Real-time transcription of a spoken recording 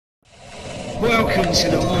Welcome to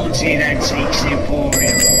the Haunted Antiques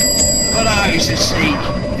Emporium. For those that seek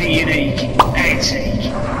the unique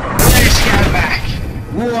antique, let's go back,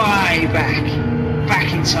 way back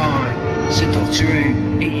in time. So Doctor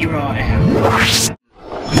Who, eat your eye out.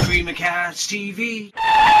 Dreamer Cards TV.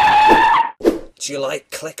 Do you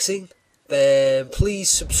like collecting? Then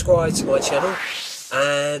please subscribe to my channel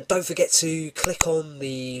and don't forget to click on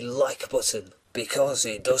the like button because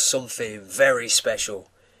it does something very special.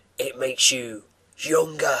 It makes you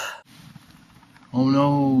younger. Oh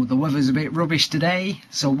no, the weather's a bit rubbish today,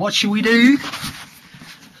 so what should we do?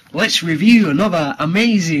 Let's review another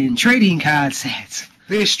amazing trading card set.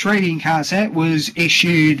 This trading card set was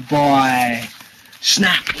issued by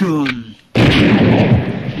Snap-Gun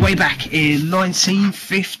way back in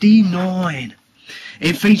 1959.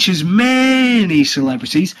 It features many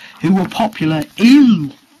celebrities who were popular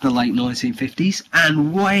in the late 1950s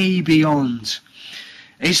and way beyond.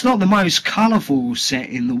 It's not the most colourful set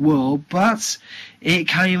in the world, but it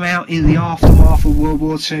came out in the aftermath of World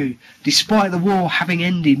War II. Despite the war having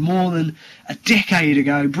ended more than a decade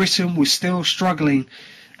ago, Britain was still struggling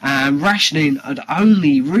and rationing had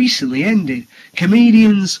only recently ended.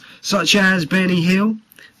 Comedians such as Benny Hill,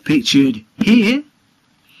 pictured here,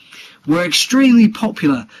 were extremely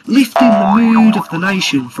popular, lifting the mood of the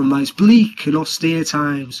nation from those bleak and austere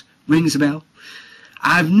times. Rings a bell?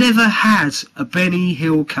 I've never had a Benny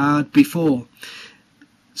Hill card before,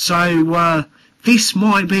 so this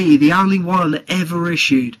might be the only one ever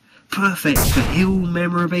issued. Perfect for Hill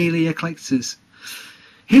memorabilia collectors.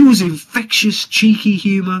 Hill's infectious, cheeky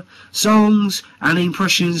humour, songs and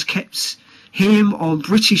impressions kept him on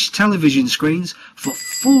British television screens for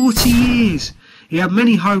 40 years. He had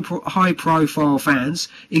many high-profile fans,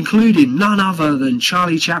 including none other than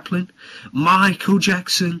Charlie Chaplin, Michael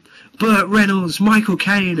Jackson, Burt Reynolds, Michael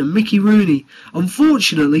Caine and Mickey Rooney.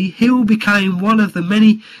 Unfortunately, Hill became one of the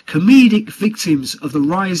many comedic victims of the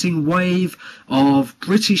rising wave of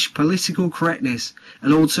British political correctness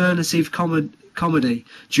and alternative comedy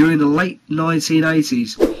during the late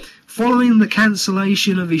 1980s. Following the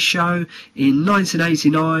cancellation of his show in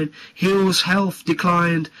 1989, Hill's health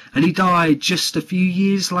declined and he died just a few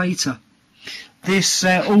years later. This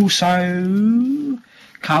set also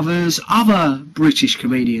covers other British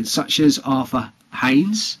comedians such as Arthur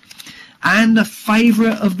Haynes and a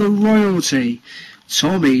favourite of the royalty,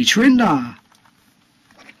 Tommy Trinder.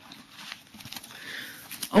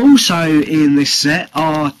 Also in this set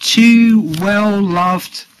are two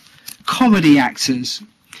well-loved comedy actors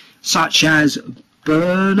such as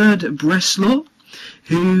Bernard Bresslaw,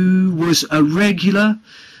 who was a regular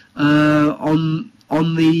on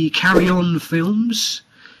the Carry On Films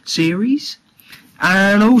series,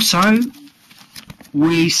 and also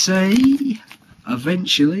we see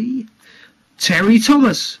eventually Terry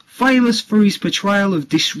Thomas, famous for his portrayal of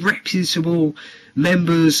disreputable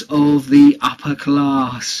members of the upper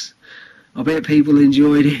class. I bet people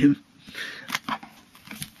enjoyed him.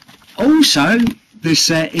 Also, this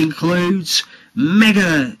set includes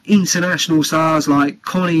mega international stars like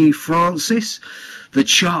Connie Francis, the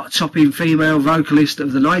chart-topping female vocalist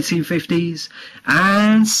of the 1950s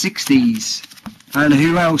and 60s. And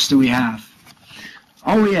who else do we have?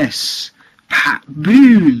 Oh yes, Pat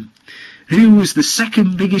Boone, who was the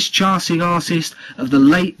second biggest charting artist of the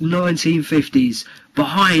late 1950s,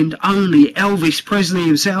 behind only Elvis Presley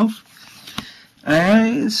himself.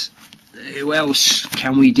 And who else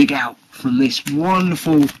can we dig out from this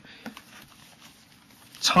wonderful,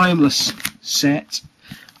 timeless set?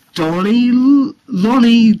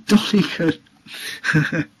 Lonnie Donegan,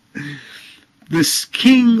 the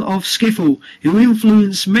king of skiffle, who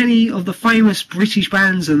influenced many of the famous British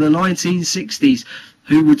bands of the 1960s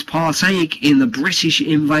who would partake in the British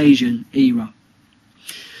invasion era.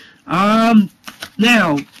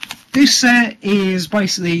 Now, this set is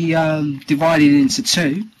basically divided into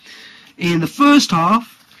two. In the first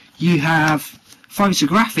half, you have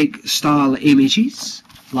photographic style images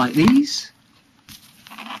like these.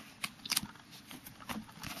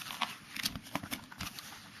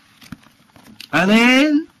 And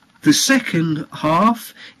then the second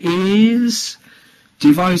half is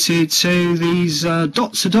devoted to these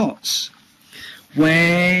dots to dots,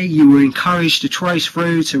 where you were encouraged to trace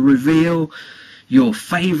through to reveal your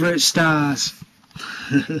favourite stars.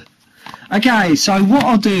 Okay, so what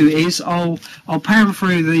I'll do is I'll pan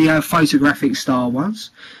through the photographic style ones.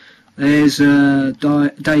 There's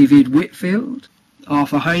David Whitfield,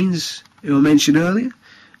 Arthur Haynes, who I mentioned earlier,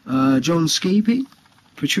 John Skeaping,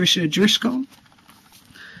 Patricia Driscoll,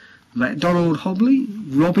 Macdonald Hobley,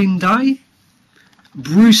 Robin Day,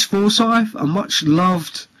 Bruce Forsyth, a much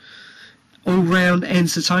loved all-round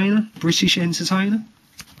entertainer, British entertainer.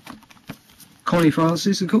 Connie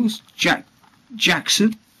Francis, of course.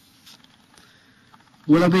 Jackson.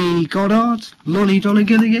 Willoughby Goddard. Lonnie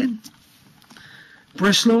Donegan again.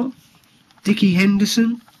 Bresslaw. Dickie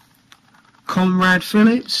Henderson. Conrad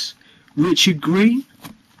Phillips. Richard Green.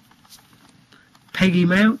 Peggy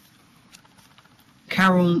Mount.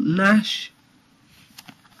 Carol Naish.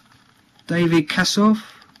 David Kossoff.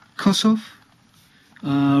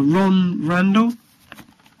 Randall.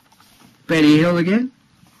 Benny Hill again.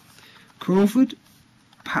 Crawford.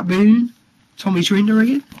 Boone. Tommy Trinder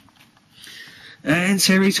again. And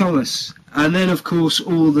Terry Thomas. And then of course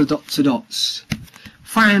all the Dotto Dots.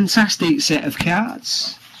 Fantastic set of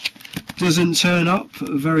cards. Doesn't turn up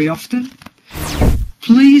very often.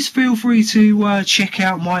 Please feel free to check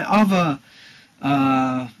out my other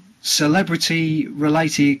celebrity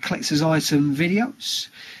related collector's item videos,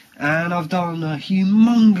 and I've done a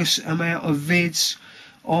humongous amount of vids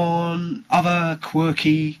on other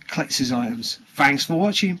quirky collector's items. Thanks for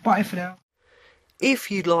watching, bye for now.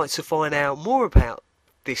 If you'd like to find out more about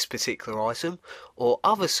this particular item or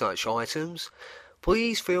other such items,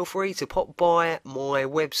 please feel free to pop by my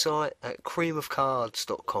website at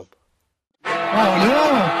creamofcards.com. Oh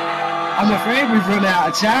no, I'm afraid we've run out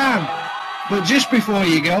of time. But just before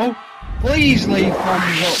you go, please leave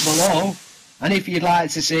thumbs up below, and if you'd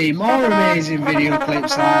like to see more amazing video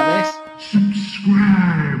clips like this,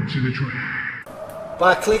 subscribe to the channel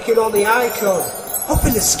by clicking on the icon up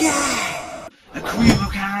in the sky. A Cream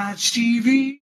of Cards TV.